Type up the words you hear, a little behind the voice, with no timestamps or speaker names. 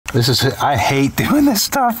I hate doing this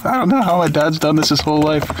stuff. I don't know how my dad's done this his whole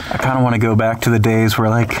life. I kind of want to go back to the days where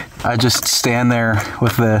like I just stand there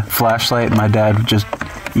with the flashlight and my dad would just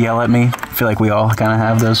yell at me. I feel like we all kind of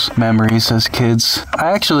have those memories as kids.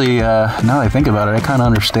 I actually, now that I think about it, I kind of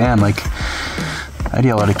understand. Like, I'd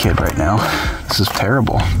yell at a kid right now. This is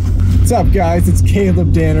terrible. What's up, guys? It's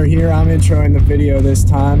Caleb Danner here. I'm introing the video this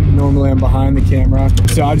time. Normally I'm behind the camera.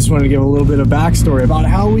 So I just wanted to give a little bit of backstory about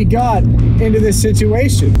how we got into this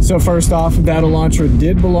situation. So first off, that Elantra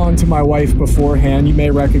did belong to my wife beforehand. You may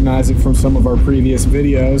recognize it from some of our previous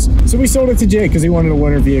videos. So we sold it to Jake because he wanted a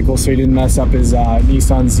winter vehicle so he didn't mess up his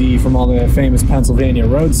Nissan Z from all the famous Pennsylvania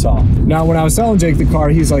road salt. Now, when I was selling Jake the car,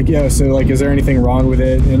 he's like, yo, so like, is there anything wrong with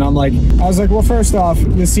it? And I was like, well, first off,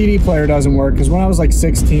 the CD player doesn't work because when I was like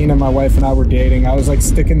 16 and my wife and I were dating, I was like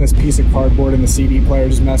sticking this piece of cardboard in the CD player,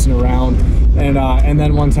 just messing around, and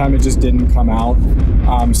then one time it just didn't come out,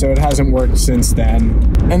 so it hasn't worked since then.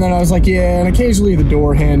 And then I was like, yeah, and occasionally the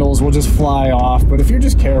door handles will just fly off, but if you're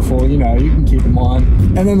just careful, you know, you can keep them on.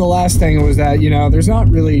 And then the last thing was that, you know, there's not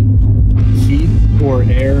really heat or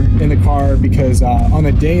air in the car because on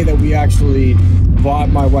the day that we actually bought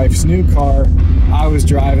my wife's new car, I was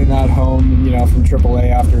driving that home, you know, from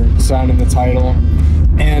AAA after signing the title.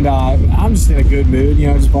 And I'm just in a good mood, you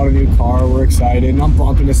know, I just bought a new car, we're excited, and I'm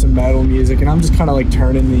bumping to some metal music, and I'm just kind of like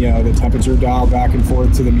turning the temperature dial back and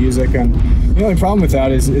forth to the music. And the only problem with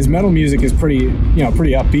that is metal music is pretty, you know,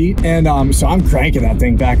 pretty upbeat. And so I'm cranking that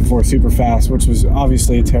thing back and forth super fast, which was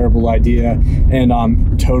obviously a terrible idea,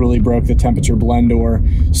 and totally broke the temperature blend door.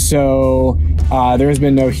 So there has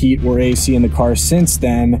been no heat or AC in the car since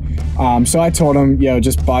then. So I told him, yo,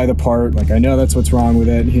 just buy the part. Like, I know that's what's wrong with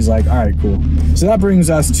it. And he's like, all right, cool. So that brings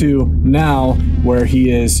us to now where he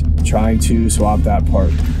is trying to swap that part.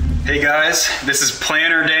 Hey guys, this is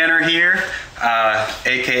PlannerDanner here,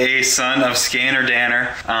 aka son of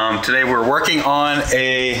ScannerDanner. Today we're working on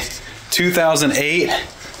a 2008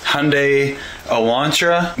 Hyundai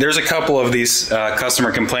Elantra. There's a couple of these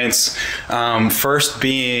customer complaints. First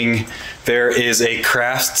being there is a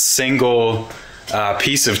cracked single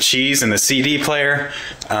piece of cheese in the CD player.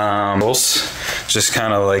 Just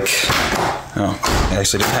kind of like, oh, it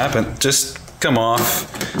actually didn't happen. Just come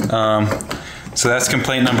off. So that's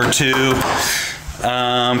complaint number 2.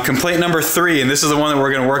 Complaint number 3, and this is the one that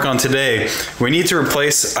we're going to work on today. We need to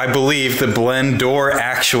replace, I believe, the blend door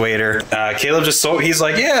actuator. Caleb just sold, he's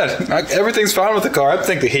like, yeah, everything's fine with the car. I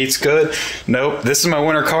think the heat's good. Nope, this is my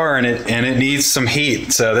winter car and it needs some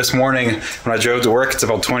heat. So this morning when I drove to work, it's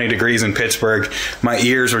about 20 degrees in Pittsburgh. My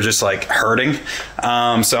ears were just like hurting.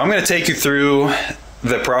 So I'm going to take you through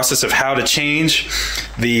the process of how to change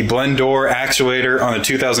the blend door actuator on the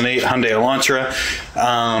 2008 Hyundai Elantra.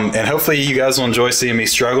 And hopefully you guys will enjoy seeing me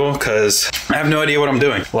struggle because I have no idea what I'm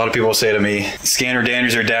doing. A lot of people say to me,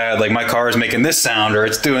 ScannerDanner's your dad, like my car is making this sound or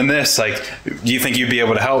it's doing this, like, do you think you'd be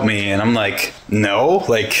able to help me? And I'm like, no,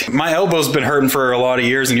 like my elbow's been hurting for a lot of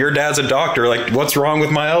years and your dad's a doctor, like what's wrong with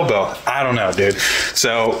my elbow? I don't know, dude.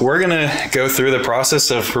 So we're gonna go through the process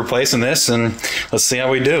of replacing this and let's see how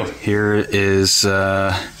we do. Here is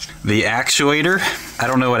the actuator. I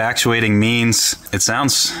don't know what actuating means. It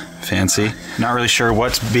sounds fancy. Not really sure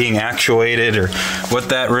what's being actuated or what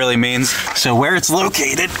that really means. So where it's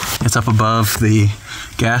located, it's up above the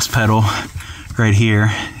gas pedal right here.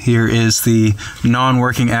 Here is the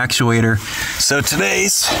non-working actuator. So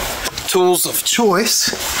today's tools of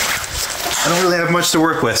choice, I don't really have much to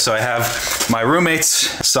work with. So I have my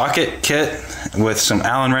roommate's socket kit with some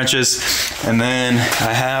Allen wrenches. And then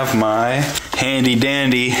I have my handy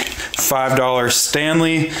dandy $5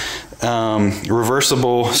 Stanley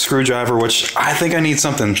reversible screwdriver, which I think I need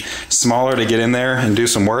something smaller to get in there and do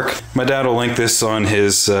some work. My dad will link this on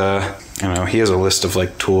his, I don't know, he has a list of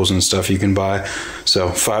like tools and stuff you can buy. So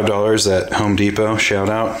 $5 at Home Depot, shout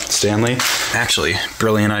out Stanley. Actually,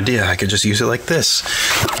 brilliant idea. I could just use it like this.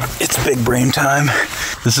 It's big brain time.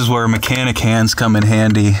 This is where mechanic hands come in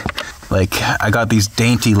handy. Like, I got these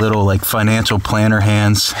dainty little like financial planner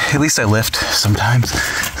hands. At least I lift sometimes,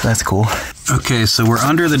 so that's cool. Okay, so we're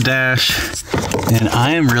under the dash and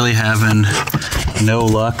I am really having no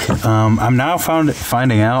luck. I'm now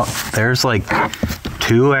finding out there's like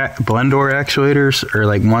 2 blend door actuators, or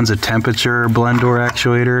like one's a temperature blend door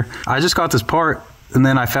actuator. I just got this part and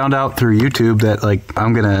then I found out through YouTube that like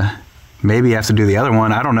I'm gonna maybe have to do the other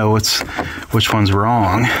one. I don't know which one's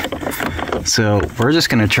wrong. So we're just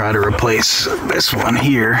gonna try to replace this one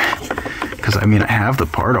here because I mean I have the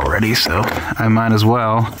part already, so I might as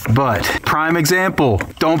well. But prime example,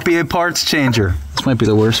 don't be a parts changer. This might be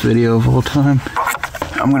the worst video of all time.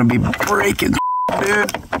 I'm gonna be breaking,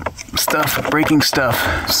 dude. stuff, breaking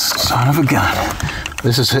stuff. Son of a gun.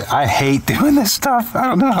 I hate doing this stuff. I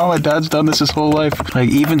don't know how my dad's done this his whole life. Like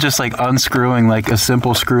even just like unscrewing like a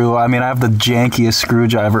simple screw. I mean, I have the jankiest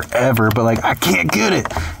screwdriver ever, but like I can't get it.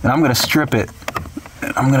 And I'm gonna strip it.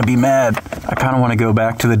 And I'm gonna be mad. I kind of want to go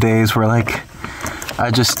back to the days where like I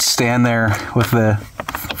just stand there with the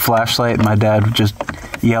flashlight and my dad would just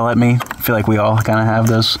yell at me. I feel like we all kind of have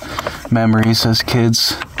those memories as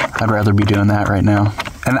kids. I'd rather be doing that right now.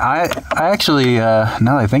 And I actually, now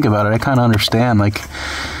that I think about it, I kind of understand. Like,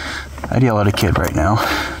 I'd yell at a kid right now.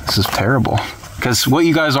 This is terrible. Because what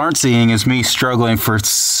you guys aren't seeing is me struggling for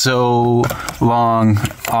so long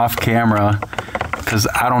off camera because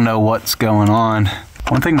I don't know what's going on.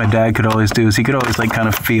 One thing my dad could always do is he could always like kind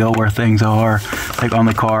of feel where things are, like on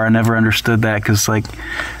the car. I never understood that because like,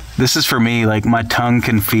 this is for me, like my tongue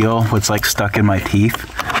can feel what's like stuck in my teeth,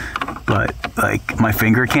 but like my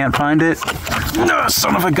finger can't find it. No,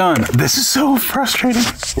 son of a gun. This is so frustrating.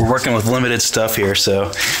 We're working with limited stuff here,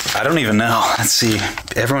 so I don't even know. Let's see.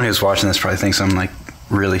 Everyone who's watching this probably thinks I'm like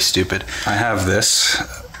really stupid. I have this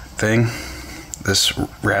thing, this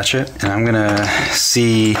ratchet, and I'm gonna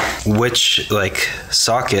see which like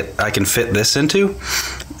socket I can fit this into.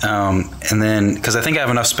 And then, because I think I have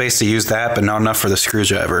enough space to use that, but not enough for the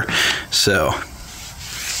screwdriver. So,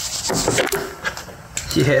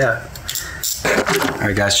 yeah. All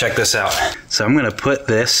right, guys, check this out. So I'm gonna put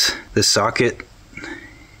this socket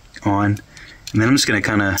on, and then I'm just gonna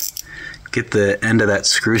kind of get the end of that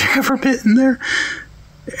screwdriver bit in there,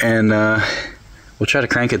 and we'll try to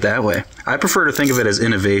crank it that way. I prefer to think of it as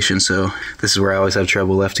innovation, so this is where I always have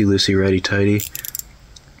trouble, lefty, loosey, righty, tighty,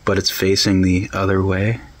 but it's facing the other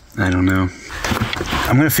way. I don't know.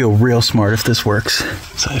 I'm gonna feel real smart if this works.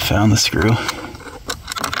 So I found the screw.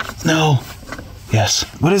 No. Yes.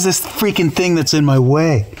 What is this freaking thing that's in my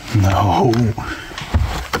way? No.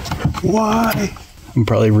 Why? I'm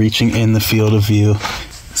probably reaching in the field of view.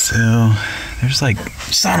 So there's like,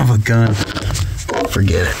 son of a gun.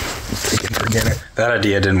 Forget it. Forget it. That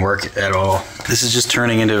idea didn't work at all. This is just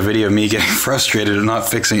turning into a video of me getting frustrated and not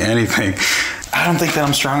fixing anything. I don't think that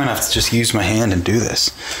I'm strong enough to just use my hand and do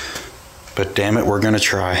this. But damn it, we're gonna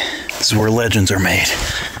try. This is where legends are made.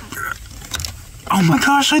 Oh my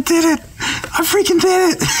gosh, I did it! I freaking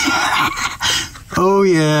did it! Oh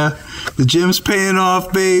yeah, the gym's paying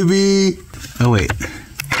off, baby! Oh wait.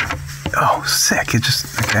 Oh, sick, it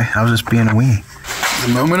just, okay, I was just being a wee.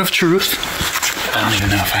 The moment of truth. I don't even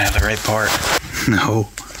know if I have the right part. No.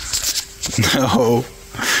 No.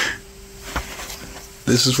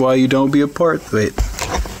 This is why you don't be a part. Wait.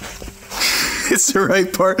 It's the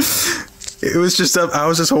right part. It was just up. I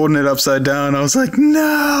was just holding it upside down. I was like,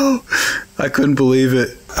 no. I couldn't believe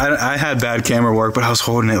it. I had bad camera work, but I was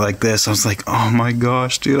holding it like this. I was like, oh my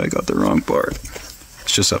gosh, dude, I got the wrong part.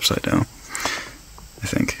 It's just upside down, I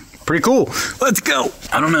think. Pretty cool. Let's go.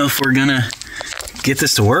 I don't know if we're gonna get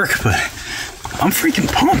this to work, but I'm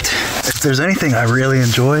freaking pumped. If there's anything I really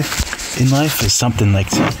enjoy in life, is something like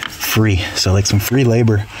free. So like some free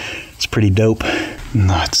labor. It's pretty dope.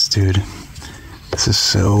 Nuts, dude. This is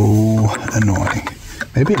so annoying.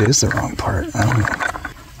 Maybe it is the wrong part. I don't know.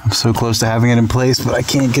 I'm so close to having it in place, but I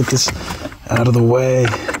can't get this out of the way.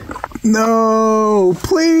 No,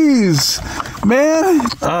 please, man.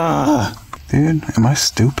 Dude, am I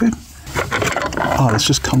stupid? Oh, this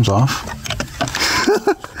just comes off.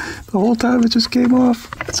 The whole time it just came off.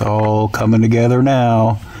 It's all coming together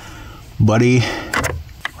now, buddy.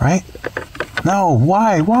 Right? No,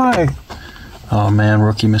 why? Oh man,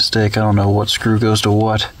 rookie mistake. I don't know what screw goes to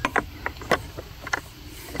what.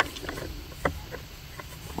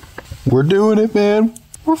 We're doing it, man.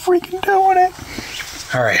 We're freaking doing it.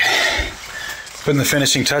 All right, putting the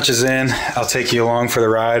finishing touches in. I'll take you along for the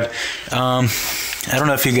ride. I don't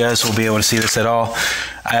know if you guys will be able to see this at all.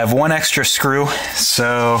 I have one extra screw,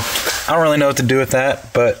 so I don't really know what to do with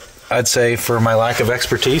that, but I'd say for my lack of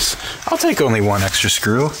expertise, I'll take only one extra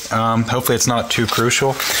screw. Hopefully it's not too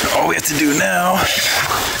crucial. All we have to do now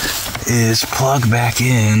is plug back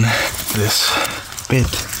in this bit.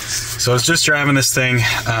 So I was just driving this thing.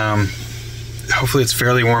 Hopefully it's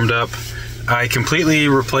fairly warmed up. I completely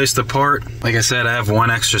replaced the part. Like I said, I have one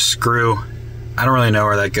extra screw. I don't really know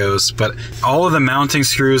where that goes, but all of the mounting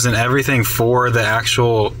screws and everything for the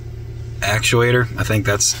actual actuator, I think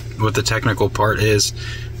that's what the technical part is.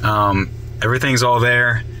 Everything's all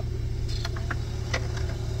there.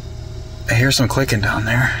 I hear some clicking down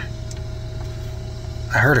there.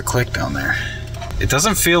 I heard a click down there. It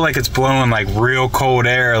doesn't feel like it's blowing like real cold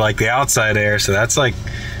air like the outside air, so that's like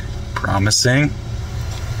promising.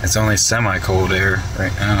 It's only semi-cold air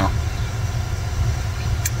right now.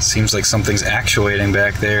 Seems like something's actuating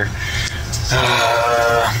back there.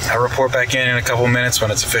 I'll report back in a couple minutes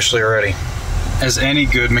when it's officially ready. As any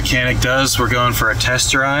good mechanic does, we're going for a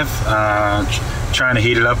test drive, trying to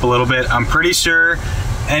heat it up a little bit. I'm pretty sure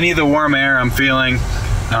any of the warm air I'm feeling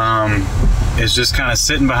is just kind of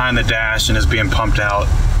sitting behind the dash and is being pumped out.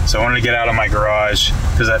 So I wanted to get out of my garage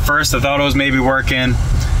because at first I thought it was maybe working,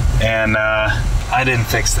 and I didn't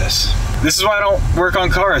fix this. This is why I don't work on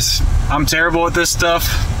cars. I'm terrible at this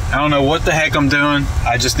stuff. I don't know what the heck I'm doing.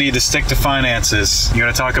 I just need to stick to finances. You're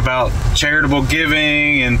gonna talk about charitable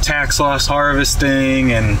giving and tax loss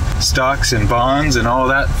harvesting and stocks and bonds and all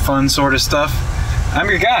that fun sort of stuff. I'm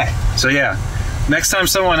your guy. So yeah, next time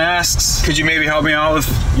someone asks, could you maybe help me out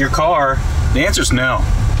with your car? The answer is no.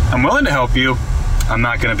 I'm willing to help you. I'm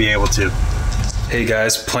not gonna be able to. Hey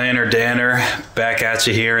guys, PlannerDanner back at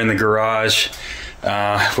you here in the garage.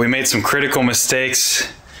 We made some critical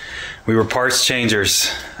mistakes. We were parts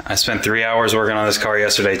changers. I spent 3 hours working on this car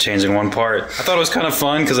yesterday, changing one part. I thought it was kind of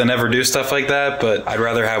fun because I never do stuff like that, but I'd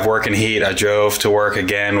rather have work and heat. I drove to work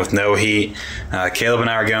again with no heat. Caleb and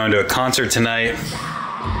I are going to a concert tonight.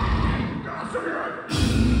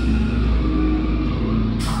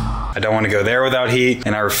 I don't want to go there without heat,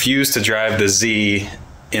 and I refuse to drive the Z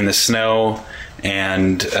in the snow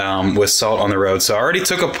and with salt on the road. So I already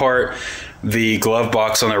took apart the glove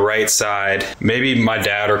box on the right side. Maybe my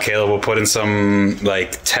dad or Caleb will put in some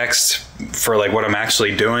like text for like what I'm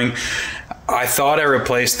actually doing. I thought I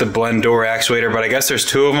replaced the blend door actuator, but I guess there's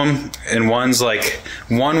two of them, and one's like,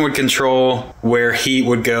 one would control where heat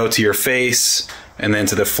would go to your face and then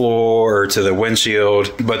to the floor or to the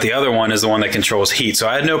windshield, but the other one is the one that controls heat. So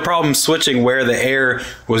I had no problem switching where the air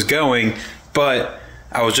was going, but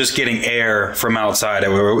I was just getting air from outside.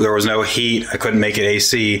 There was no heat. I couldn't make it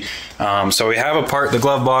AC. So we have apart the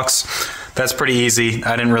glove box. That's pretty easy.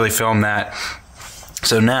 I didn't really film that.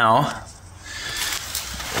 So now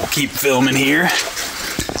we'll keep filming here.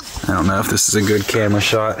 I don't know if this is a good camera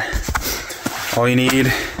shot. All you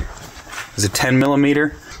need is a 10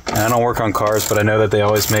 millimeter. And I don't work on cars, but I know that they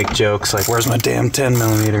always make jokes like, where's my damn 10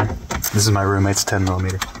 millimeter? This is my roommate's 10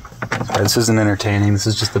 millimeter. Sorry, this isn't entertaining. This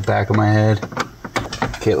is just the back of my head.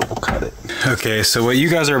 Caleb will cut it. Okay, so what you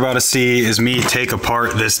guys are about to see is me take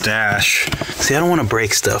apart this dash. See, I don't want to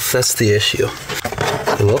break stuff. That's the issue.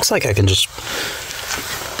 It looks like I can just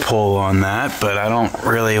pull on that, but I don't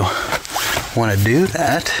really want to do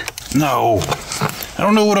that. No, I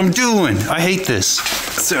don't know what I'm doing. I hate this.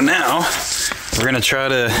 So now we're gonna try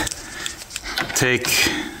to take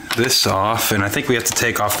this off, and I think we have to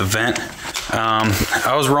take off the vent.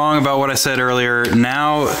 I was wrong about what I said earlier.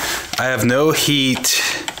 Now I have no heat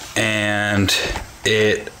and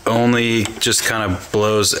it only just kind of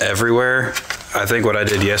blows everywhere. I think what I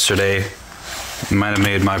did yesterday might have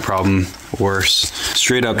made my problem worse.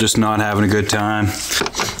 Straight up just not having a good time.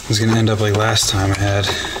 I was gonna end up like last time. I had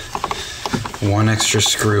one extra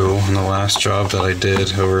screw on the last job that I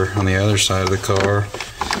did over on the other side of the car.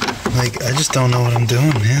 Like, I just don't know what I'm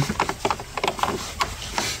doing, man.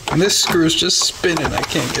 And this screw's just spinning. I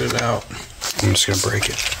can't get it out. I'm just gonna break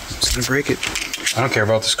it. I'm just gonna break it. I don't care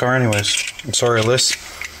about this car anyways. I'm sorry, Liz.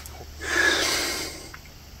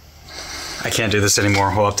 I can't do this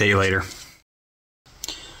anymore. We'll update you later.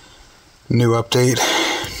 New update.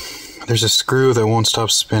 There's a screw that won't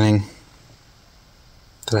stop spinning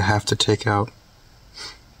that I have to take out.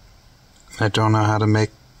 I don't know how to make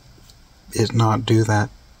it not do that.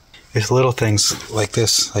 It's little things like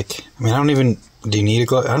this. Like, I mean, I don't even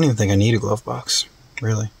think I need a glove box,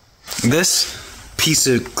 really. This piece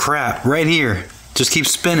of crap right here just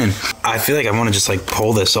keeps spinning. I feel like I want to just like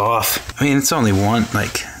pull this off. I mean, it's only one,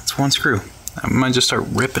 like, it's one screw. I might just start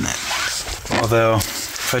ripping it. Although,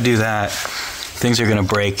 if I do that, things are gonna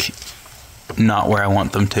break not where I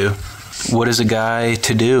want them to. What is a guy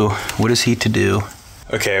to do? What is he to do?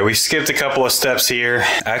 Okay, we skipped a couple of steps here.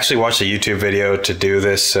 I actually watched a YouTube video to do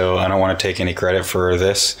this, so I don't want to take any credit for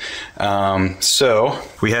this. So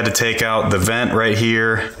we had to take out the vent right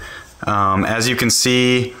here. As you can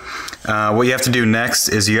see, what you have to do next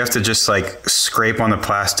is you have to just like scrape on the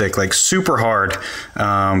plastic like super hard,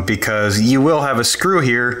 because you will have a screw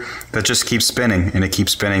here that just keeps spinning and it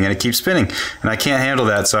keeps spinning and it keeps spinning, and I can't handle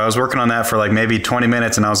that. So I was working on that for like maybe 20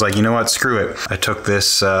 minutes and I was like, you know what, screw it. I took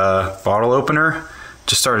this bottle opener,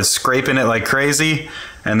 just started scraping it like crazy,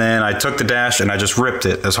 and then I took the dash and I just ripped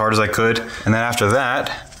it as hard as I could. And then after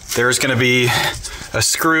that, there's gonna be a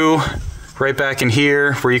screw right back in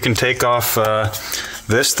here where you can take off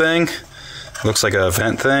this thing. Looks like a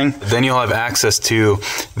vent thing. Then you'll have access to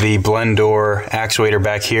the blend door actuator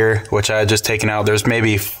back here, which I had just taken out. There's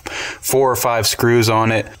maybe 4 or 5 screws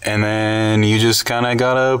on it, and then you just kind of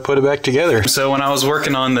gotta put it back together. So when I was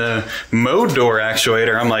working on the mode door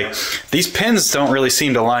actuator, I'm like, these pins don't really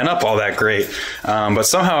seem to line up all that great, but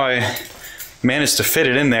somehow I managed to fit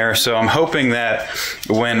it in there. So I'm hoping that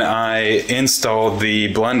when I install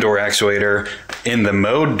the blend door actuator in the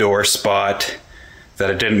mode door spot, that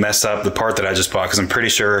it didn't mess up the part that I just bought, because I'm pretty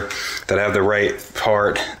sure that I have the right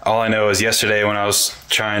part. All I know is yesterday when I was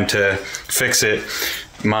trying to fix it,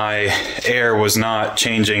 my air was not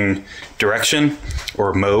changing direction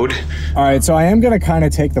or mode. All right, so I am gonna kind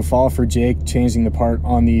of take the fall for Jake changing the part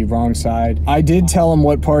on the wrong side. I did tell him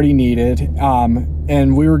what part he needed,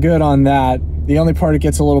 and we were good on that. The only part it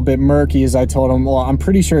gets a little bit murky is I told him, well, I'm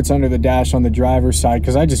pretty sure it's under the dash on the driver's side,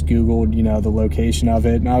 because I just Googled, you know, the location of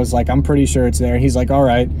it, and I was like, I'm pretty sure it's there. And he's like, all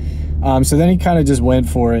right. So then he kind of just went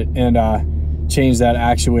for it and changed that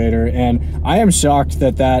actuator. And I am shocked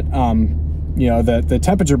that you know, the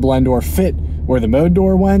temperature blend door fit where the mode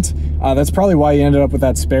door went. That's probably why you ended up with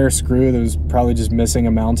that spare screw that was probably just missing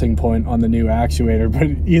a mounting point on the new actuator.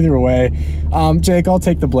 But either way, Jake, I'll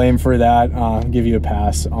take the blame for that. Give you a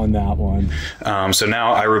pass on that one. So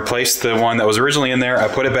now I replaced the one that was originally in there. I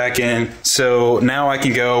put it back in. So now I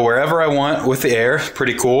can go wherever I want with the air.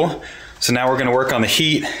 Pretty cool. So now we're gonna work on the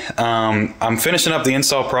heat. I'm finishing up the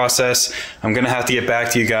install process. I'm gonna have to get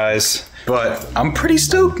back to you guys, but I'm pretty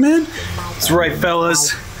stoked, man. That's right,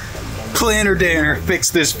 fellas. PlannerDanner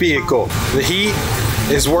fixed this vehicle. The heat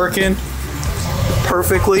is working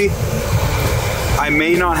perfectly. I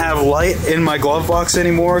may not have light in my glove box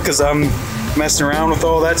anymore because I'm messing around with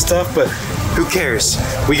all that stuff, but who cares?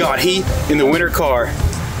 We got heat in the winter car.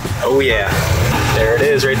 Oh yeah, there it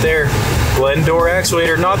is right there. Blend door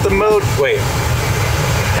actuator, not the mode. Wait,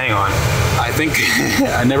 hang on. I think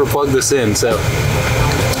I never plugged this in, so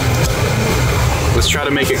let's try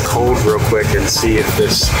to make it cold real quick and see if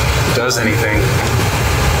this does anything.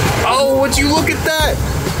 Oh, would you look at that?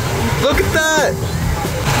 Look at that.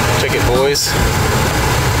 Check it, boys.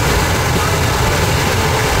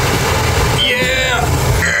 Yeah.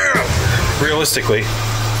 Realistically,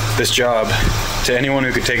 this job, to anyone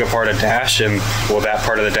who could take apart a dash and, well, that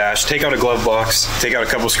part of the dash, take out a glove box, take out a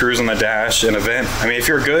couple screws on the dash and a vent. I mean, if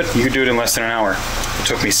you're good, you could do it in less than an hour. It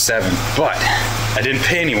took me 7, but I didn't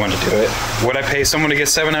pay anyone to do it. Would I pay someone to get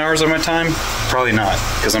 7 hours of my time? Probably not,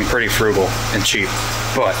 because I'm pretty frugal and cheap.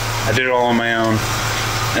 But I did it all on my own,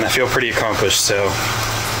 and I feel pretty accomplished, so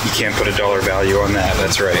you can't put a dollar value on that,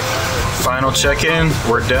 that's right. Final check-in,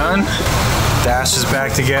 we're done. Dash is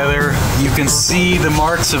back together. You can see the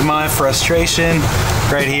marks of my frustration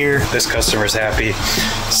right here. This customer's happy.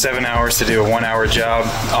 7 hours to do a 1 hour job.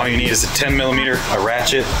 All you need is a 10mm, a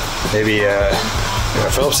ratchet, maybe a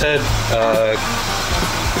Phillips head.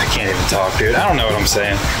 I can't even talk, dude. I don't know what I'm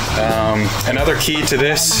saying. Another key to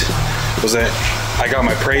this was that I got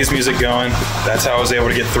my praise music going. That's how I was able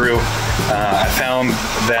to get through. I found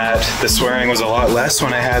that the swearing was a lot less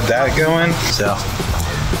when I had that going. So,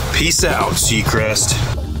 peace out, Seacrest.